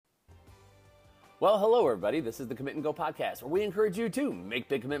Well, hello, everybody. This is the Commit and Go podcast, where we encourage you to make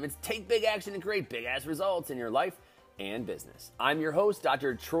big commitments, take big action, and create big-ass results in your life and business. I'm your host,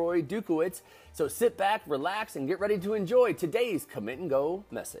 Dr. Troy Dukowitz. So sit back, relax, and get ready to enjoy today's Commit and Go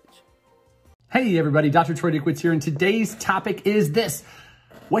message. Hey, everybody. Dr. Troy Dukowitz here, and today's topic is this.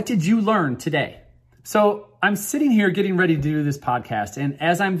 What did you learn today? So I'm sitting here getting ready to do this podcast, and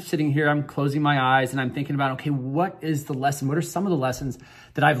as I'm sitting here, I'm closing my eyes, and I'm thinking about, okay, what is the lesson? What are some of the lessons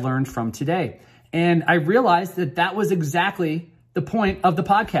that I've learned from today? And I realized that that was exactly the point of the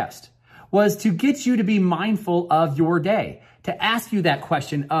podcast, was to get you to be mindful of your day, to ask you that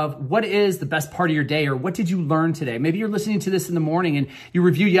question of what is the best part of your day, or what did you learn today? Maybe you're listening to this in the morning and you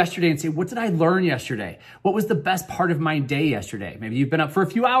review yesterday and say, what did I learn yesterday? What was the best part of my day yesterday? Maybe you've been up for a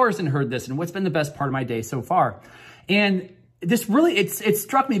few hours and heard this, and what's been the best part of my day so far? And this really, it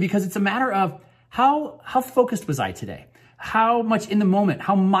struck me because it's a matter of how focused was I today? How much in the moment,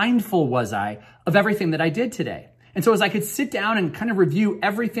 how mindful was I of everything that I did today? And so as I could sit down and kind of review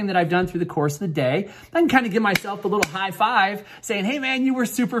everything that I've done through the course of the day, I can kind of give myself a little high five saying, hey man, you were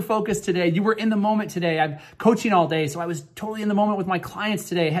super focused today. You were in the moment today. I'm coaching all day, so I was totally in the moment with my clients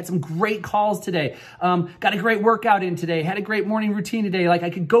today. Had some great calls today. Got a great workout in today. Had a great morning routine today. Like I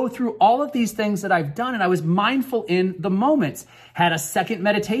could go through all of these things that I've done, and I was mindful in the moments. Had a second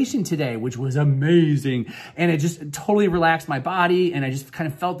meditation today, which was amazing. And it just totally relaxed my body, and I just kind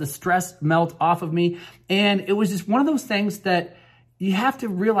of felt the stress melt off of me. And it was just one of those things that you have to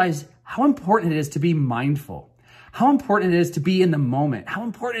realize how important it is to be mindful, how important it is to be in the moment, how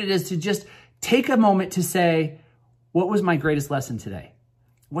important it is to just take a moment to say, what was my greatest lesson today?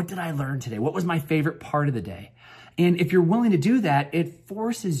 What did I learn today? What was my favorite part of the day? And if you're willing to do that, it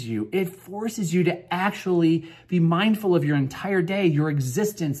forces you to actually be mindful of your entire day, your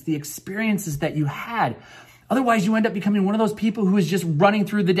existence, the experiences that you had. Otherwise, you end up becoming one of those people who is just running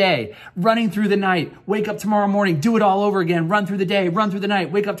through the day, running through the night, wake up tomorrow morning, do it all over again, run through the day, run through the night,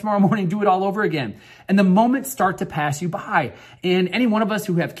 wake up tomorrow morning, do it all over again. And the moments start to pass you by. And any one of us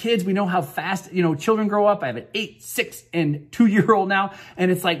who have kids, we know how fast, children grow up. I have an 8, 6, and 2-year-old now. And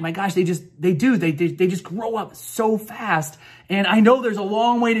it's like, my gosh, they just grow up so fast. And I know there's a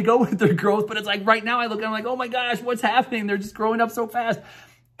long way to go with their growth, but it's like right now I look and I'm like, oh my gosh, what's happening? They're just growing up so fast.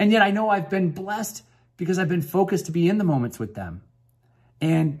 And yet I know I've been blessed because I've been focused to be in the moments with them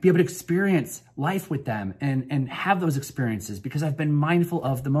and be able to experience life with them and have those experiences because I've been mindful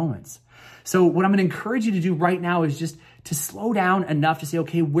of the moments. So what I'm going to encourage you to do right now is just to slow down enough to say,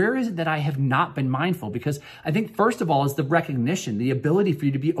 okay, where is it that I have not been mindful? Because I think first of all is the recognition, the ability for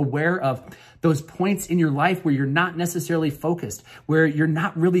you to be aware of those points in your life where you're not necessarily focused, where you're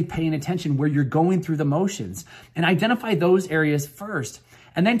not really paying attention, where you're going through the motions, and identify those areas first.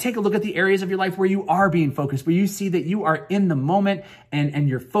 And then take a look at the areas of your life where you are being focused, where you see that you are in the moment and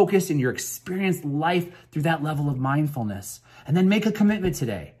you're focused and you're experiencing life through that level of mindfulness. And then make a commitment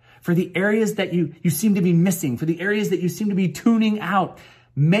today for the areas that you seem to be missing, for the areas that you seem to be tuning out.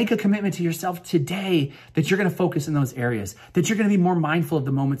 Make a commitment to yourself today that you're going to focus in those areas, that you're going to be more mindful of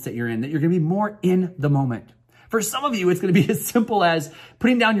the moments that you're in, that you're going to be more in the moment. For some of you, it's going to be as simple as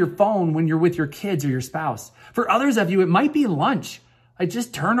putting down your phone when you're with your kids or your spouse. For others of you, it might be lunch.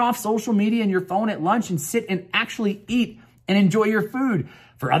 Just turn off social media and your phone at lunch and sit and actually eat and enjoy your food.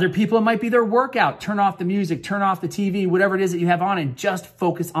 For other people, it might be their workout. Turn off the music, turn off the TV, whatever it is that you have on, and just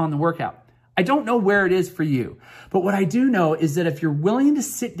focus on the workout. I don't know where it is for you, but what I do know is that if you're willing to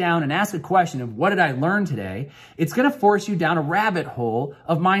sit down and ask a question of what did I learn today, it's going to force you down a rabbit hole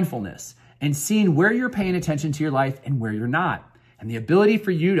of mindfulness and seeing where you're paying attention to your life and where you're not. And the ability for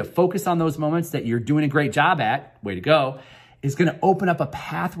you to focus on those moments that you're doing a great job at, way to go, is going to open up a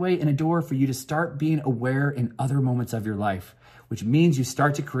pathway and a door for you to start being aware in other moments of your life, which means you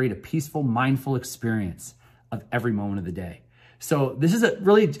start to create a peaceful, mindful experience of every moment of the day. So this is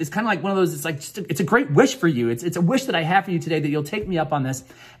it's kind of like one of those, it's a great wish for you. It's a wish that I have for you today that you'll take me up on this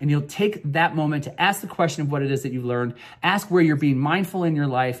and you'll take that moment to ask the question of what it is that you've learned, ask where you're being mindful in your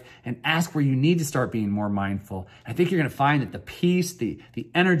life, and ask where you need to start being more mindful. I think you're going to find that the peace, the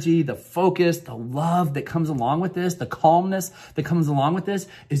energy, the focus, the love that comes along with this, the calmness that comes along with this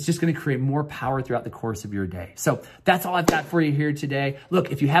is just going to create more power throughout the course of your day. So that's all I've got for you here today.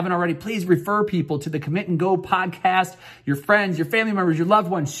 Look, if you haven't already, please refer people to the Commit and Go podcast, your friends, your family members, your loved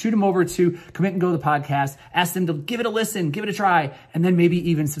ones, shoot them over to Commit and Go, the podcast, ask them to give it a listen, give it a try, and then maybe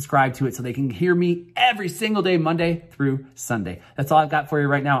even subscribe to it so they can hear me every single day, Monday through Sunday. That's all I've got for you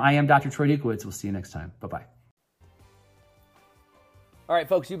right now. I am Dr. Troy Dukowitz. We'll see you next time. Bye-bye. All right,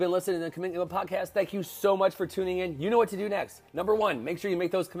 folks, you've been listening to the Commit and Go podcast. Thank you so much for tuning in. You know what to do next. Number one, make sure you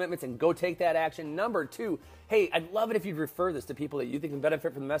make those commitments and go take that action. Number two, hey, I'd love it if you'd refer this to people that you think can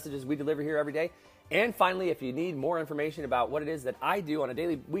benefit from the messages we deliver here every day. And finally, if you need more information about what it is that I do on a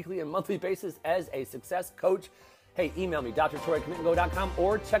daily, weekly, and monthly basis as a success coach, hey, email me, drtroy@commitandgo.com,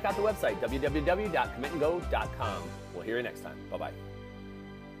 or check out the website, www.commitandgo.com. We'll hear you next time. Bye-bye.